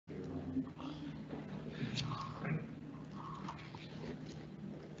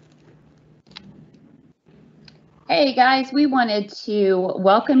Hey guys, we wanted to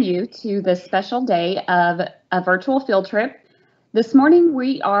welcome you to this special day of a virtual field trip. This morning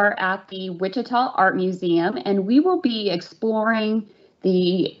we are at the Wichita Art Museum and we will be exploring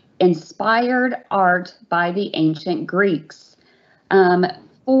the inspired art by the ancient Greeks.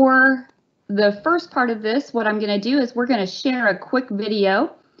 For the first part of this, what I'm going to do is we're going to share a quick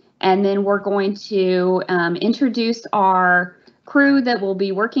video and then we're going to introduce our crew that will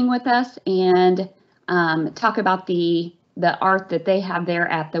be working with us and talk about the art that they have there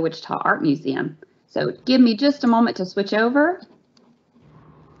at the Wichita Art Museum. So give me just a moment to switch over.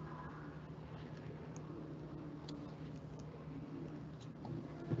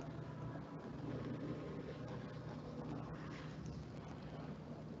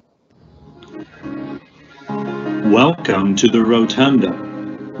 Welcome to the Rotunda,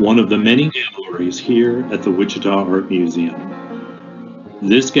 one of the many galleries here at the Wichita Art Museum.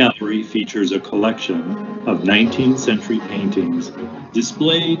 This gallery features a collection of 19th century paintings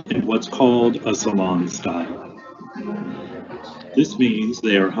displayed in what's called a salon style. This means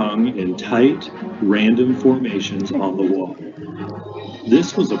they are hung in tight, random formations on the wall.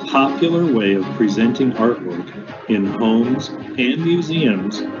 This was a popular way of presenting artwork in homes and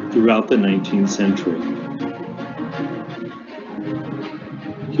museums throughout the 19th century.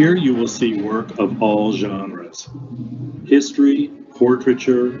 Here you will see work of all genres: history,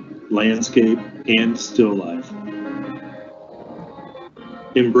 portraiture, landscape, and still life.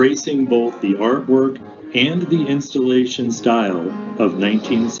 Embracing both the artwork and the installation style of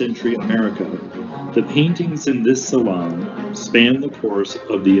 19th century America, the paintings in this salon span the course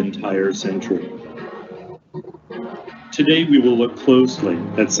of the entire century. Today we will look closely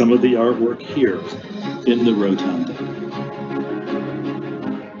at some of the artwork here in the Rotunda.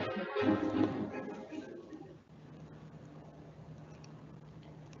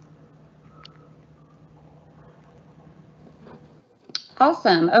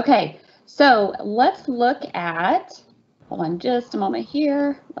 Awesome. Okay, so let's look at, hold on just a moment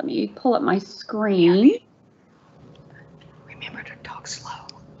here. Let me pull up my screen. Remember to talk slow.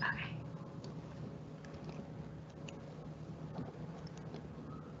 Okay.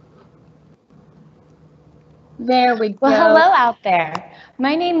 There we go. Well, hello out there.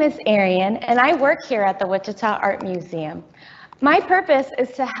 My name is Airion, and I work here at the Wichita Art Museum. My purpose is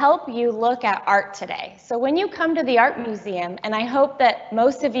to help you look at art today. So when you come to the Art Museum, and I hope that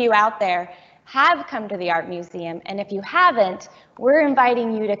most of you out there have come to the Art Museum, and if you haven't, we're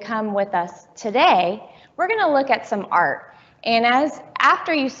inviting you to come with us today. We're going to look at some art. And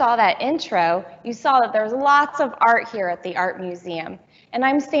after you saw that intro, you saw that there's lots of art here at the Art Museum. And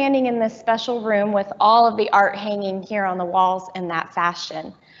I'm standing in this special room with all of the art hanging here on the walls in that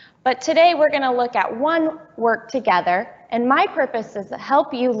fashion. But today we're going to look at one work together, and my purpose is to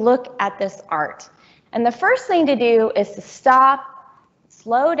help you look at this art. And the first thing to do is to stop,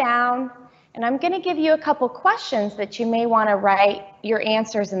 slow down, and I'm going to give you a couple questions that you may want to write your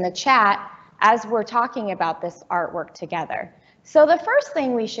answers in the chat as we're talking about this artwork together. So the first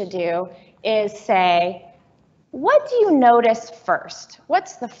thing we should do is say, what do you notice first?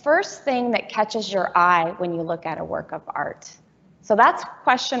 What's the first thing that catches your eye when you look at a work of art? So that's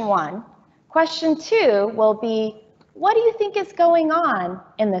question one. Question two will be, what do you think is going on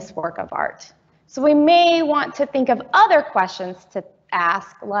in this work of art? So we may want to think of other questions to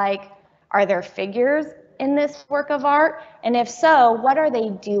ask, like, are there figures in this work of art? And if so, what are they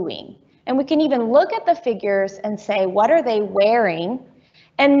doing? And we can even look at the figures and say, what are they wearing?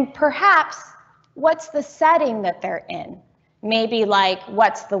 And perhaps, what's the setting that they're in? Maybe like,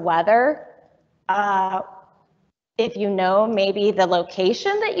 what's the weather? If you know maybe the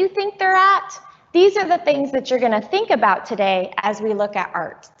location that you think they're at. These are the things that you're going to think about today as we look at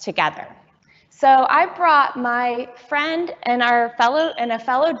art together. So I brought my friend and a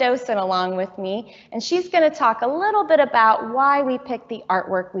fellow docent along with me, and she's going to talk a little bit about why we picked the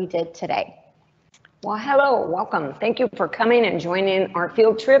artwork we did today. Well, hello, welcome. Thank you for coming and joining our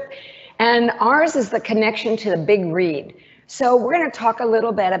field trip. And ours is the connection to the big read. So we're going to talk a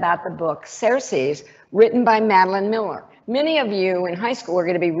little bit about the book Xerxes, written by Madeline Miller. Many of you in high school are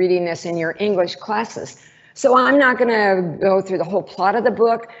going to be reading this in your English classes. So I'm not going to go through the whole plot of the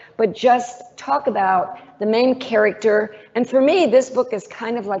book, but just talk about the main character. And for me, this book is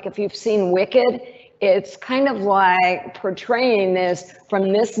kind of like, if you've seen Wicked, it's kind of like portraying this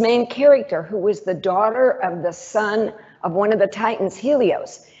from this main character who was the daughter of the son of one of the Titans,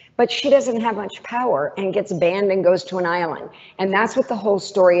 Helios. But she doesn't have much power and gets banned and goes to an island. And that's what the whole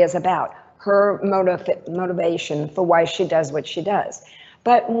story is about, her motivation for why she does what she does.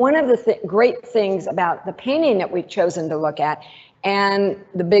 But one of the great things about the painting that we've chosen to look at and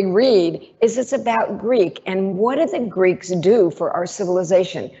the big read is it's about Greek and what did the Greeks do for our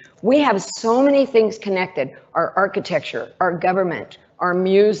civilization? We have so many things connected, our architecture, our government, our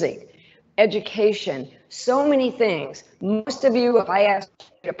music, education, so many things. Most of you, if I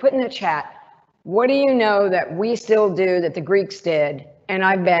asked you to put in the chat, what do you know that we still do that the Greeks did? And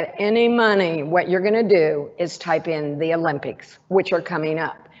I bet any money what you're going to do is type in the Olympics, which are coming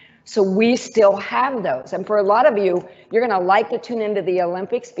up. So we still have those. And for a lot of you, you're going to like to tune into the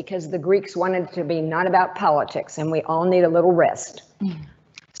Olympics because the Greeks wanted it to be not about politics, and we all need a little rest.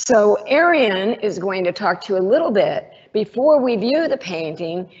 So Airion is going to talk to you a little bit before we view the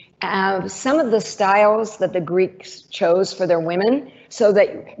painting of some of the styles that the Greeks chose for their women, so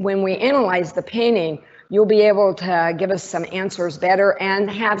that when we analyze the painting, you'll be able to give us some answers better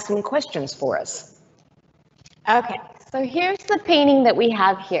and have some questions for us. Okay, so here's the painting that we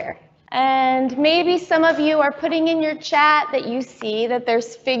have here. And maybe some of you are putting in your chat that you see that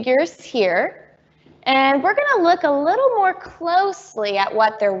there's figures here. And we're going to look a little more closely at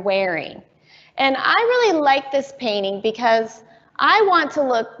what they're wearing. And I really like this painting because I want to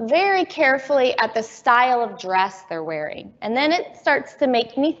look very carefully at the style of dress they're wearing. And then it starts to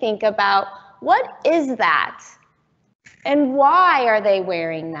make me think about, what is that? And why are they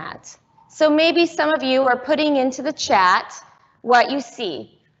wearing that? So maybe some of you are putting into the chat what you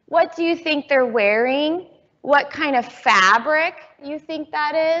see. What do you think they're wearing? What kind of fabric you think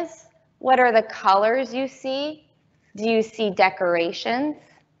that is? What are the colors you see? Do you see decorations?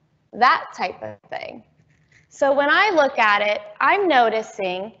 That type of thing. So when I look at it, I'm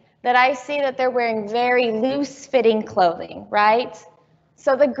noticing that I see that they're wearing very loose-fitting clothing, right?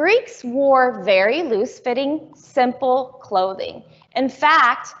 So the Greeks wore very loose-fitting, simple clothing. In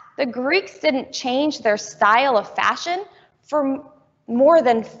fact, the Greeks didn't change their style of fashion for more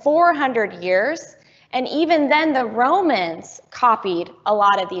than 400 years. And even then, the Romans copied a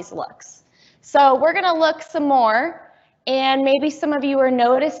lot of these looks. So we're going to look some more. And maybe some of you are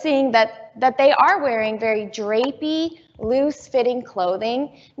noticing that they are wearing very drapey, loose-fitting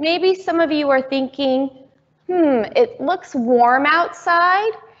clothing. Maybe some of you are thinking, it looks warm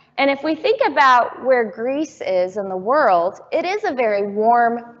outside. And if we think about where Greece is in the world, it is a very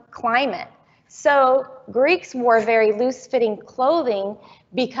warm climate. So Greeks wore very loose-fitting clothing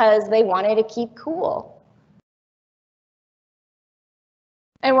because they wanted to keep cool.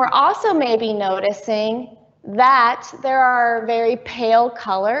 And we're also maybe noticing that there are very pale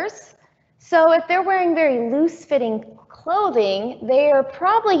colors. So if they're wearing very loose-fitting clothing, they are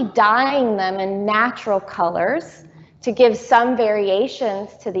probably dyeing them in natural colors to give some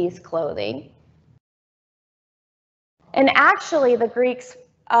variations to these clothing. And actually, the Greek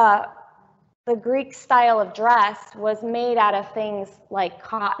style of dress was made out of things like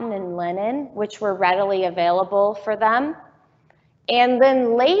cotton and linen, which were readily available for them. And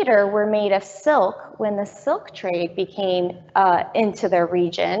then later were made of silk when the silk trade became into their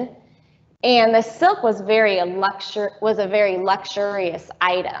region. And the silk was a very luxurious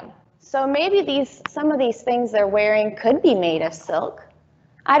item. So maybe some of these things they're wearing could be made of silk.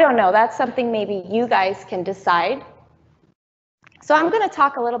 I don't know, that's something maybe you guys can decide. So I'm going to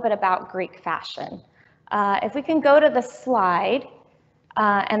talk a little bit about Greek fashion. If we can go to the slide,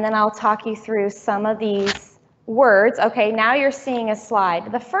 and then I'll talk you through some of these words. Okay, now you're seeing a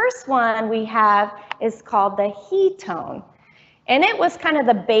slide. The first one we have is called the heton, and it was kind of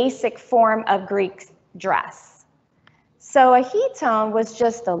the basic form of Greek dress. So a heton was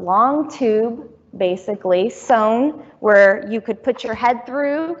just a long tube, basically sewn, where you could put your head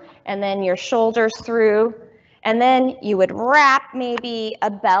through and then your shoulders through, and then you would wrap maybe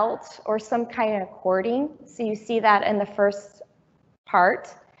a belt or some kind of cording. So you see that in the first part.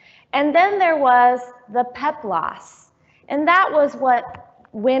 And then there was the peplos, and that was what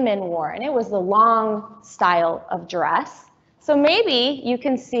women wore, and it was the long style of dress. So maybe you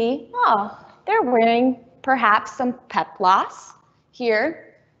can see, oh, they're wearing perhaps some peplos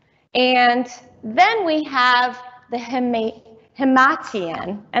here. And then we have the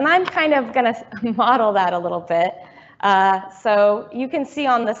himation, and I'm kind of going to model that a little bit. So you can see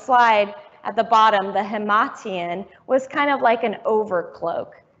on the slide at the bottom, the himation was kind of like an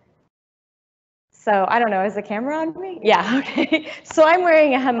overcloak. So I don't know, is the camera on me? Yeah, okay. So I'm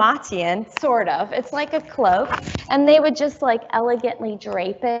wearing a himation, sort of. It's like a cloak, and they would just like elegantly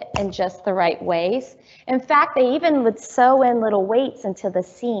drape it in just the right ways. In fact, they even would sew in little weights into the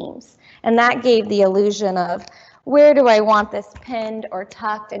seams, and that gave the illusion of where do I want this pinned or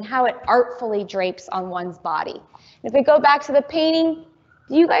tucked, and how it artfully drapes on one's body. If we go back to the painting,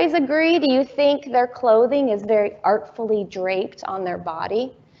 do you guys agree? Do you think their clothing is very artfully draped on their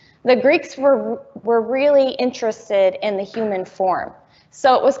body? The Greeks were really interested in the human form.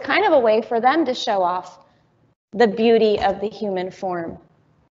 So it was kind of a way for them to show off the beauty of the human form.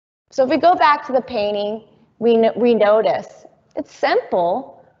 So if we go back to the painting, we notice it's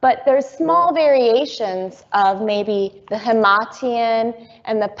simple, but there's small variations of maybe the hematian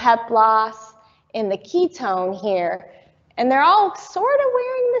and the peplos in the ketone here. And they're all sort of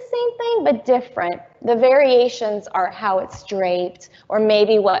wearing the same thing, but different. The variations are how it's draped, or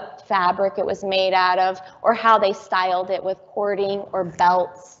maybe what fabric it was made out of, or how they styled it with cording or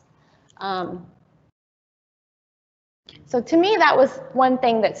belts. So to me, that was one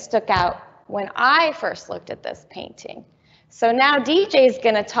thing that stuck out when I first looked at this painting. So now DJ is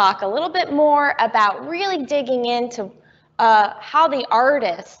going to talk a little bit more about really digging into how the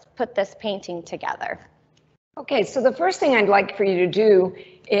artist put this painting together. Okay, so the first thing I'd like for you to do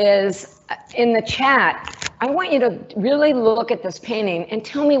is in the chat, I want you to really look at this painting and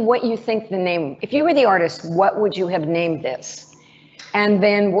tell me what you think the name, if you were the artist, what would you have named this? And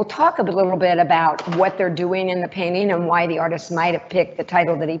then we'll talk a little bit about what they're doing in the painting and why the artist might have picked the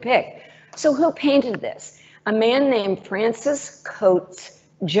title that he picked. So who painted this? A man named Francis Coates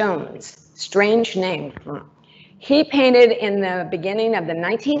Jones, strange name. He painted in the beginning of the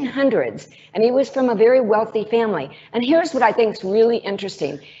 1900s, and he was from a very wealthy family. And here's what I think is really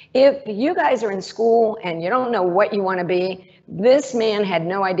interesting. If you guys are in school and you don't know what you want to be, this man had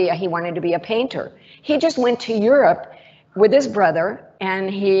no idea he wanted to be a painter. He just went to Europe with his brother,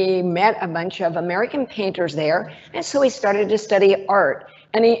 and he met a bunch of American painters there, and so he started to study art.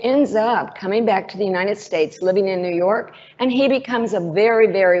 And he ends up coming back to the United States, living in New York, and he becomes a very,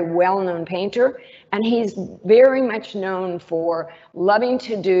 very well-known painter. And he's very much known for loving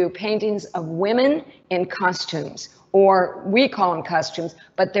to do paintings of women in costumes, or we call them costumes,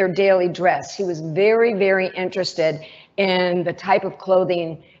 but they're daily dress. He was very, very interested in the type of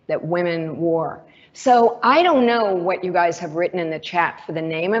clothing that women wore. So I don't know what you guys have written in the chat for the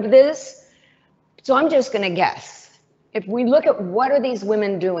name of this, so I'm just going to guess. If we look at what are these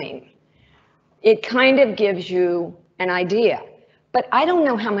women doing, it kind of gives you an idea. But I don't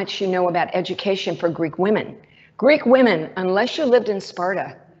know how much you know about education for Greek women. Greek women, unless you lived in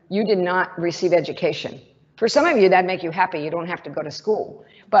Sparta, you did not receive education. For some of you, that'd make you happy. You don't have to go to school.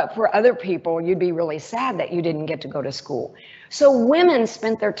 But for other people, you'd be really sad that you didn't get to go to school. So women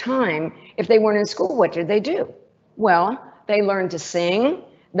spent their time, if they weren't in school, what did they do? Well, they learned to sing.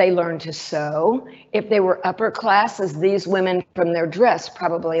 They learned to sew. If they were upper class, as these women from their dress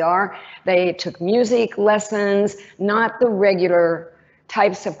probably are, they took music lessons, not the regular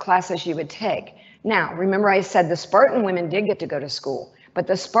types of classes you would take. Now, remember I said the Spartan women did get to go to school, but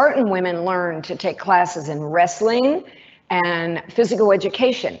the Spartan women learned to take classes in wrestling and physical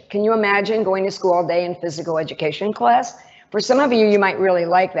education. Can you imagine going to school all day in physical education class? For some of you, you might really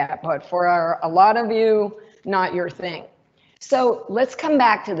like that, but for a lot of you, not your thing. So let's come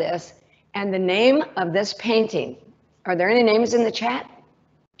back to this, and the name of this painting, are there any names in the chat?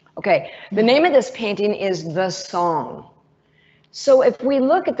 Okay, the name of this painting is The Song. So if we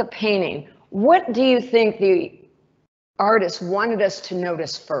look at the painting, what do you think the artist wanted us to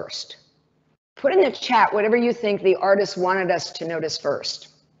notice first? Put in the chat whatever you think the artist wanted us to notice first.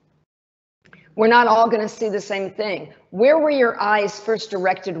 We're not all going to see the same thing. Where were your eyes first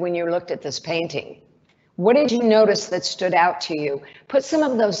directed when you looked at this painting? What did you notice that stood out to you? Put some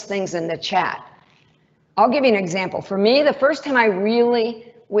of those things in the chat. I'll give you an example. For me, the first time I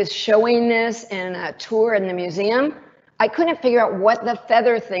really was showing this in a tour in the museum, I couldn't figure out what the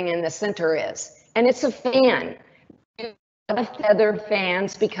feather thing in the center is. And it's a fan. Feather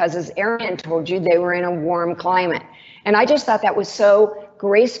fans, because as Airion told you, they were in a warm climate. And I just thought that was so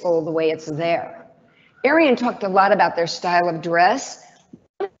graceful the way it's there. Airion talked a lot about their style of dress.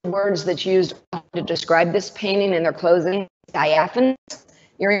 Words that's used to describe this painting and their clothing, diaphanous.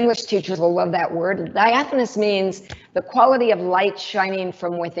 Your English teachers will love that word. Diaphanous means the quality of light shining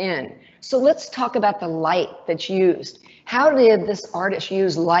from within. So let's talk about the light that's used. How did this artist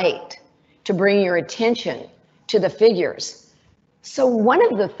use light to bring your attention to the figures? So one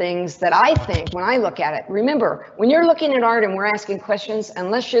of the things that I think when I look at it, remember, when you're looking at art and we're asking questions,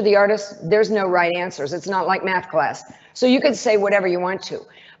 unless you're the artist, there's no right answers. It's not like math class. So you could say whatever you want to.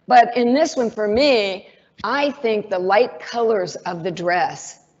 But in this one, for me, I think the light colors of the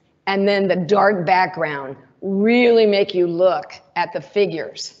dress and then the dark background really make you look at the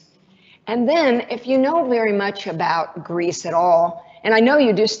figures. And then if you know very much about Greece at all, and I know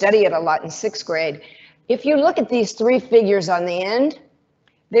you do study it a lot in 6th grade, if you look at these 3 figures on the end,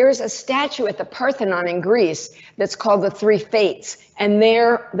 There's a statue at the Parthenon in Greece that's called the Three Fates. And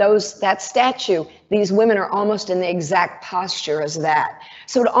that statue, these women are almost in the exact posture as that.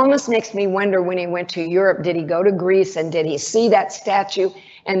 So it almost makes me wonder, when he went to Europe, did he go to Greece and did he see that statue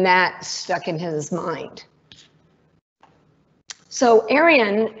and that stuck in his mind? So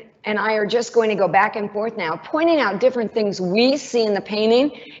Airion and I are just going to go back and forth now, pointing out different things we see in the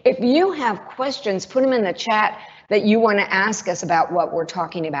painting. If you have questions, put them in the chat that you want to ask us about what we're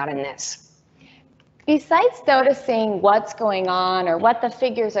talking about in this. Besides noticing what's going on or what the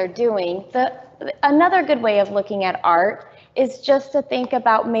figures are doing, another good way of looking at art is just to think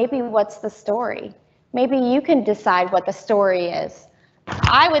about maybe what's the story. Maybe you can decide what the story is.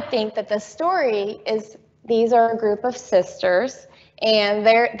 I would think that the story is these are a group of sisters and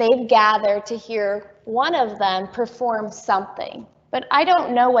they've gathered to hear one of them perform something. But I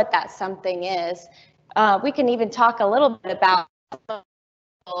don't know what that something is. We can even talk a little bit about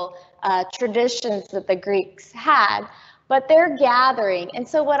traditions that the Greeks had, but they're gathering. And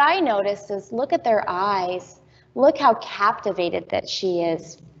so what I noticed is, look at their eyes. Look how captivated that she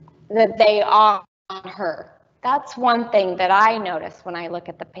is, that they are on her. That's one thing that I noticed when I look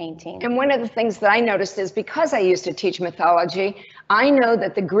at the painting. And one of the things that I noticed is, because I used to teach mythology, I know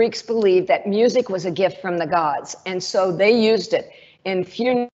that the Greeks believed that music was a gift from the gods. And so they used it in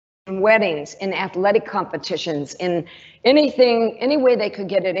funerals, in weddings, in athletic competitions, in anything, any way they could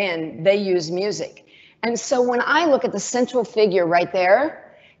get it in, they use music. And so when I look at the central figure right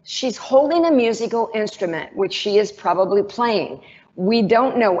there, she's holding a musical instrument, which she is probably playing. We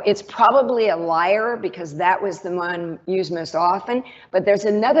don't know. It's probably a lyre, because that was the one used most often. But there's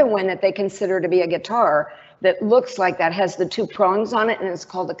another one that they consider to be a guitar that looks like that, has the two prongs on it, and it's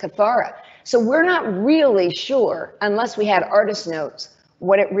called a kithara. So we're not really sure, unless we had artist notes,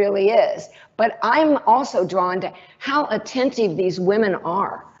 what it really is. But I'm also drawn to how attentive these women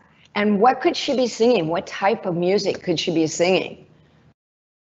are. And what could she be singing? What type of music could she be singing?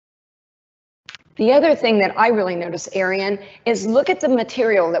 The other thing that I really notice, Airion, is look at the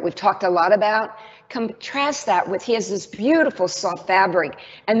material that we've talked a lot about. Contrast that with, he has this beautiful soft fabric.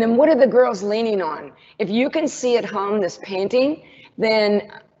 And then what are the girls leaning on? If you can see at home this painting, then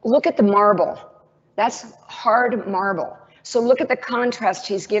look at the marble. That's hard marble. So look at the contrast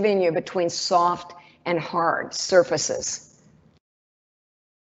he's giving you between soft and hard surfaces.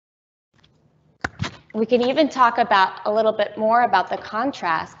 We can even talk about a little bit more about the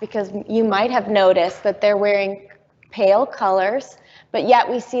contrast, because you might have noticed that they're wearing pale colors, but yet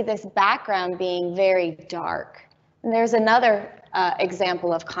we see this background being very dark. And there's another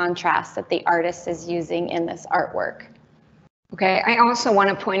example of contrast that the artist is using in this artwork. Okay, I also want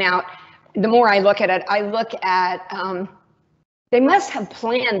to point out, the more I look at it, I look at, they must have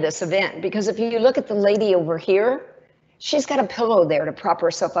planned this event, because if you look at the lady over here, she's got a pillow there to prop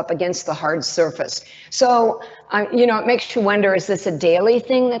herself up against the hard surface. So, you know, it makes you wonder, is this a daily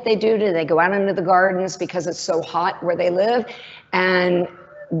thing that they do? Do they go out into the gardens because it's so hot where they live and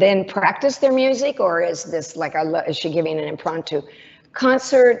then practice their music? Or is this like, is she giving an impromptu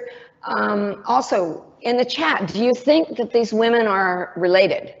concert? Also, in the chat, do you think that these women are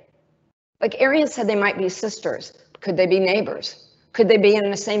related? Like Airion said, they might be sisters. Could they be neighbors? Could they be in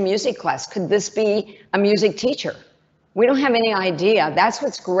the same music class? Could this be a music teacher? We don't have any idea. That's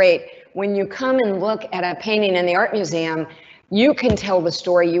what's great. When you come and look at a painting in the art museum, you can tell the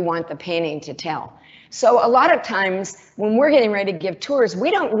story you want the painting to tell. So a lot of times when we're getting ready to give tours,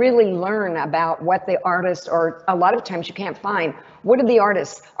 we don't really learn about what the artist, or a lot of times you can't find, what are the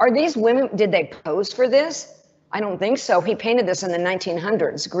artists? Are these women, did they pose for this? I don't think so. He painted this in the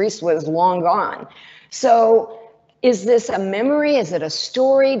 1900s. Greece was long gone. So is this a memory? Is it a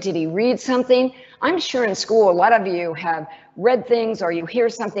story? Did he read something? I'm sure in school, a lot of you have read things, or you hear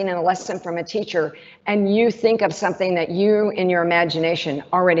something in a lesson from a teacher, and you think of something that you, in your imagination,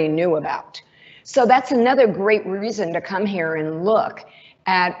 already knew about. So that's another great reason to come here and look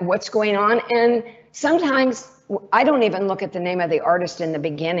at what's going on. And sometimes I don't even look at the name of the artist in the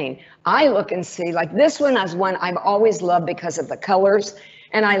beginning. I look and see, like this one is one I've always loved because of the colors,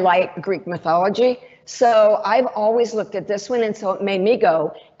 and I like Greek mythology. So I've always looked at this one, and so it made me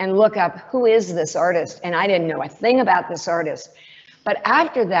go and look up, who is this artist? And I didn't know a thing about this artist. But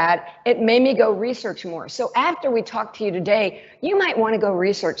after that, it made me go research more. So after we talk to you today, you might want to go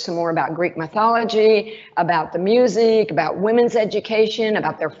research some more about Greek mythology, about the music, about women's education,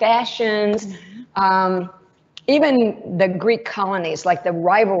 about their fashions, even the Greek colonies, like the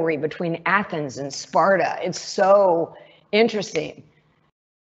rivalry between Athens and Sparta. It's so interesting.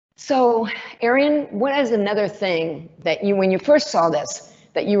 So, Airion, what is another thing that you, when you first saw this,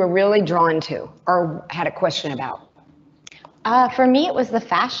 that you were really drawn to or had a question about? For me, it was the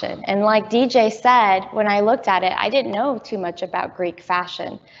fashion. And like DJ said, when I looked at it, I didn't know too much about Greek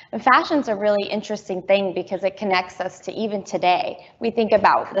fashion. And fashion's a really interesting thing because it connects us to even today. We think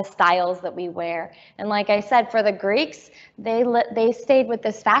about the styles that we wear. And like I said, for the Greeks, they stayed with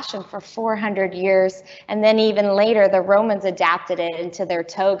this fashion for 400 years. And then even later, the Romans adapted it into their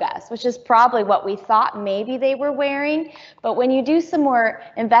togas, which is probably what we thought maybe they were wearing. But when you do some more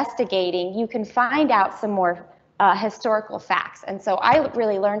investigating, you can find out some more historical facts. And so I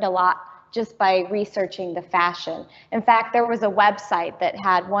really learned a lot just by researching the fashion. In fact, there was a website that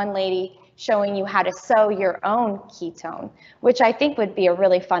had one lady showing you how to sew your own ketone, which I think would be a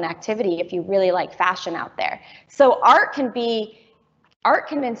really fun activity if you really like fashion out there. So art can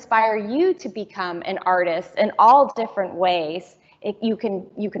inspire you to become an artist in all different ways. You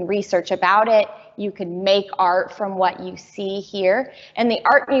can research about it. You can make art from what you see here. And the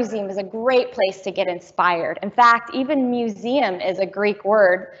art museum is a great place to get inspired. In fact, even museum is a Greek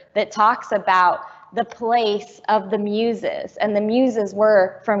word that talks about the place of the muses. And the muses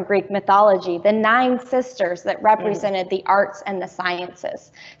were from Greek mythology, the 9 sisters that represented the arts and the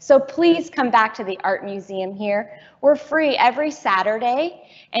sciences. So please come back to the art museum here. We're free every Saturday,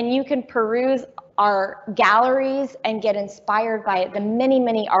 and you can peruse our galleries and get inspired by the many,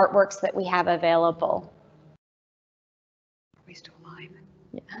 many artworks that we have available. Are we still live?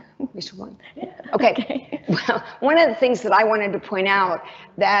 Yeah. We still live? Yeah. Okay. Well, one of the things that I wanted to point out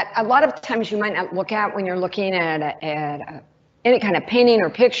that a lot of times you might not look at when you're looking at any kind of painting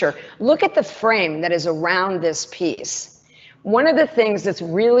or picture, look at the frame that is around this piece. One of the things that's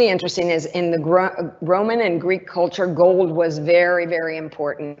really interesting is in the Roman and Greek culture, gold was very, very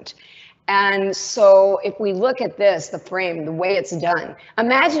important. And so if we look at this, the frame, the way it's done,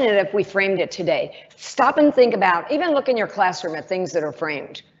 imagine it if we framed it today. Stop and think about, even look in your classroom at things that are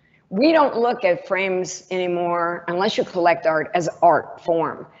framed. We don't look at frames anymore, unless you collect art, as art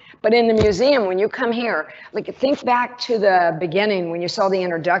form. But in the museum, when you come here, like think back to the beginning when you saw the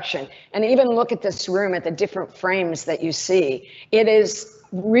introduction, and even look at this room at the different frames that you see. It is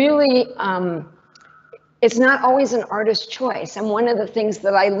really, it's not always an artist's choice. And one of the things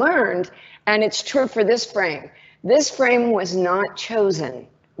that I learned, and it's true for this frame was not chosen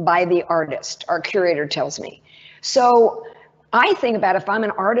by the artist, our curator tells me. So I think about if I'm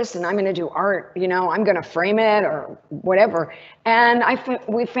an artist and I'm going to do art, you know, I'm going to frame it or whatever. And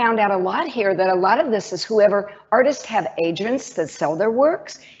we found out a lot here that a lot of this is whoever artists have agents that sell their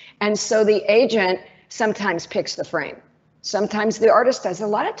works. And so the agent sometimes picks the frame. Sometimes the artist does. A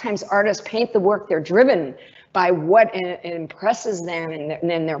lot of times artists paint the work they're driven by what impresses them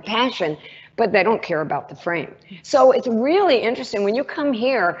and their passion, but they don't care about the frame. So it's really interesting. When you come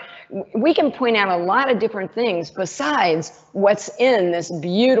here, we can point out a lot of different things besides what's in this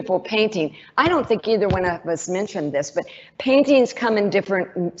beautiful painting. I don't think either one of us mentioned this, but paintings come in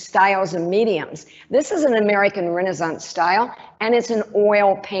different styles and mediums. This is an American Renaissance style, and it's an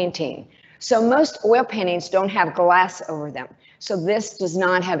oil painting. So most oil paintings don't have glass over them. So this does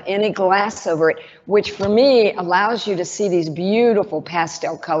not have any glass over it, which for me allows you to see these beautiful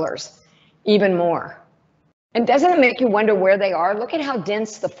pastel colors even more. And doesn't it make you wonder where they are? Look at how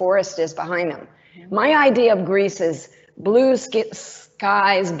dense the forest is behind them. My idea of Greece is blue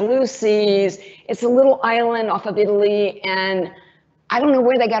skies, blue seas. It's a little island off of Italy, and I don't know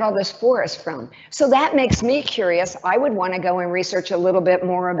where they got all this forest from. So that makes me curious. I would want to go and research a little bit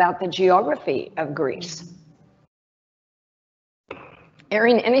more about the geography of Greece.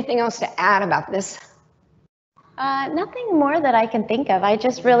 Erin, anything else to add about this? Nothing more that I can think of. I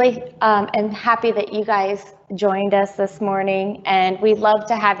just really am happy that you guys joined us this morning, and we'd love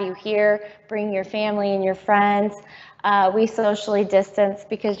to have you here. Bring your family and your friends. We socially distance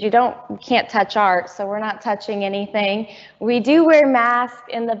because you can't touch art, so we're not touching anything. We do wear masks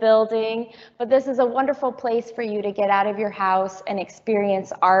in the building, but this is a wonderful place for you to get out of your house and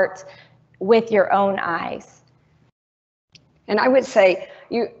experience art with your own eyes. And I would say,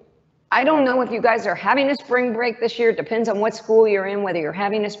 I don't know if you guys are having a spring break this year. It depends on what school you're in, whether you're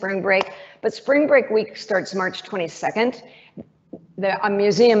having a spring break, but spring break week starts March 22nd. The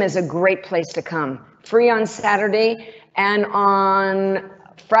museum is a great place to come. Free on Saturday, and on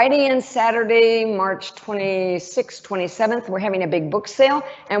Friday and Saturday, March 26th, 27th, we're having a big book sale,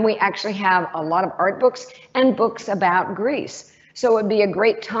 and we actually have a lot of art books and books about Greece. So it would be a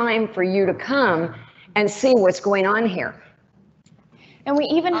great time for you to come and see what's going on here. And we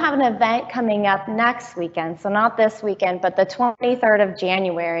even have an event coming up next weekend, so not this weekend, but the 23rd of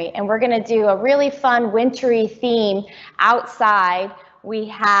January, and we're going to do a really fun wintry theme outside. We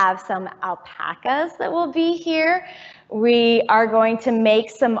have some alpacas that will be here. We are going to make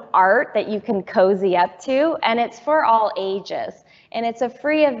some art that you can cozy up to, and it's for all ages. And it's a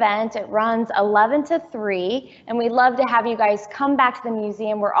free event. It runs 11 to 3, and we'd love to have you guys come back to the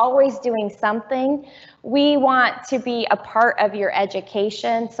museum. We're always doing something. We want to be a part of your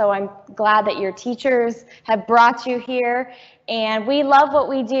education, so I'm glad that your teachers have brought you here, and we love what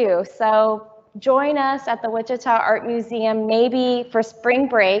we do. So join us at the Wichita Art Museum, maybe for spring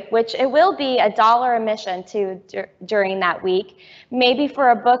break, which it will be $1 admission during that week, maybe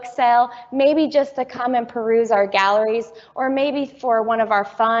for a book sale, maybe just to come and peruse our galleries, or maybe for one of our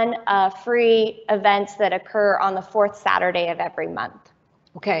fun free events that occur on the 4th Saturday of every month.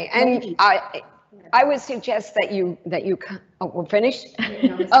 Okay, and I would suggest that you we're finished?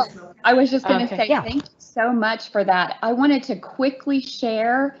 Oh, I was just going to say yeah. Thank you so much for that. I wanted to quickly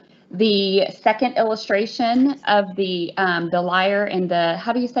share the second illustration of the lyre and the,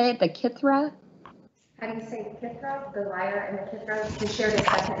 how do you say it, the kithra? How do you say kithra? The lyre and the kithra? You shared a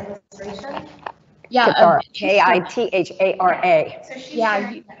second illustration? Yeah. Kithara, K-I-T-H-A-R-A. So she's Yeah,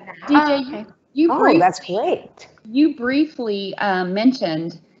 sharing that now. DJ, Okay. you That's great. You briefly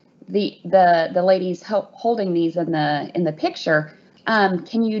mentioned the ladies holding these in the picture.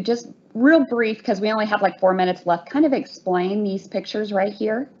 Can you just real brief, because we only have like 4 minutes left, kind of explain these pictures right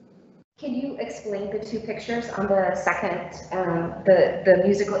here? Can you explain the two pictures on the second, the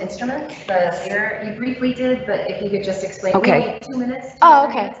musical instruments? The lyre you briefly did, but if you could just explain. Okay. 2 minutes. Oh,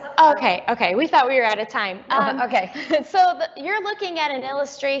 okay. Okay. We thought we were out of time. Okay. So you're looking at an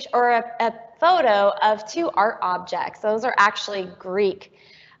illustration or a photo of 2 art objects. Those are actually Greek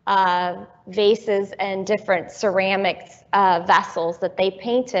vases and different ceramics vessels that they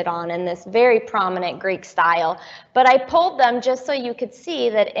painted on in this very prominent Greek style. But I pulled them just so you could see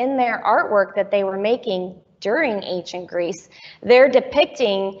that in their artwork that they were making during ancient Greece, they're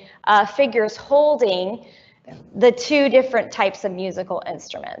depicting figures holding the 2 different types of musical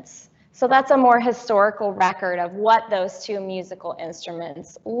instruments. So that's a more historical record of what those 2 musical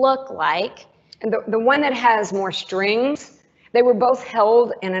instruments look like. And the one that has more strings, they were both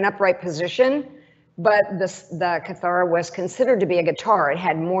held in an upright position, but the kithara was considered to be a guitar. It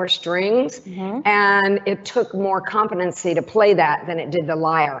had more strings, and it took more competency to play that than it did the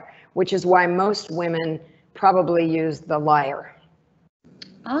lyre, which is why most women probably use the lyre.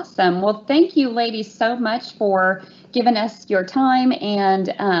 Awesome. Well, thank you, ladies, so much for giving us your time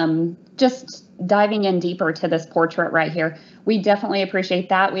and just diving in deeper to this portrait right here. We definitely appreciate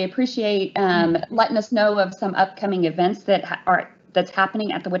that. We appreciate letting us know of some upcoming events that's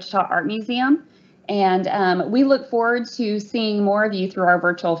happening at the Wichita Art Museum. And we look forward to seeing more of you through our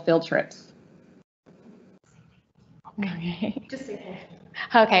virtual field trips. Okay. Just say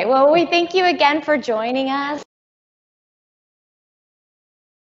that. Okay. Well, we thank you again for joining us.